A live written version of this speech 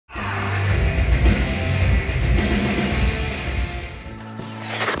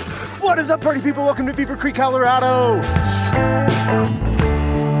What is up, party people? Welcome to Beaver Creek, Colorado.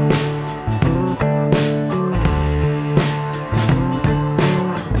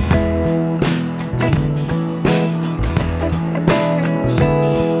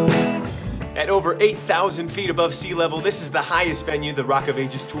 At over 8,000 feet above sea level, this is the highest venue the Rock of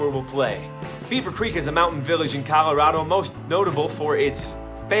Ages Tour will play. Beaver Creek is a mountain village in Colorado, most notable for its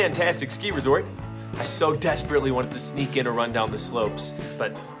fantastic ski resort. I so desperately wanted to sneak in a run down the slopes,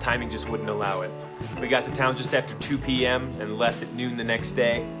 but timing just wouldn't allow it. We got to town just after 2 p.m. and left at noon the next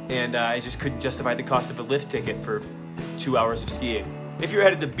day, and I just couldn't justify the cost of a lift ticket for 2 hours of skiing. If you're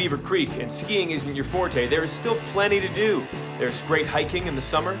headed to Beaver Creek and skiing isn't your forte, there is still plenty to do. There's great hiking in the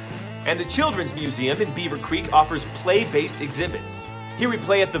summer, and the Children's Museum in Beaver Creek offers play-based exhibits. Here we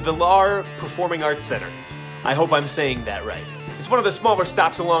play at the Beaver Performing Arts Center. I hope I'm saying that right. It's one of the smaller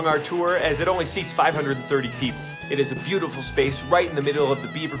stops along our tour as it only seats 530 people. It is a beautiful space right in the middle of the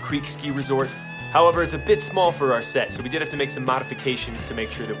Beaver Creek Ski Resort. However, it's a bit small for our set, so we did have to make some modifications to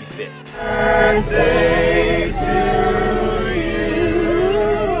make sure that we fit. Birthday to you.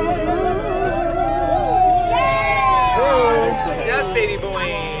 Yes, baby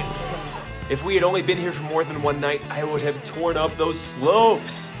boy. If we had only been here for more than one night, I would have torn up those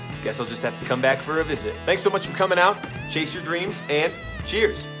slopes. Guess I'll just have to come back for a visit. Thanks so much for coming out. Chase your dreams and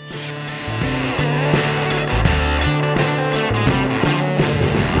cheers.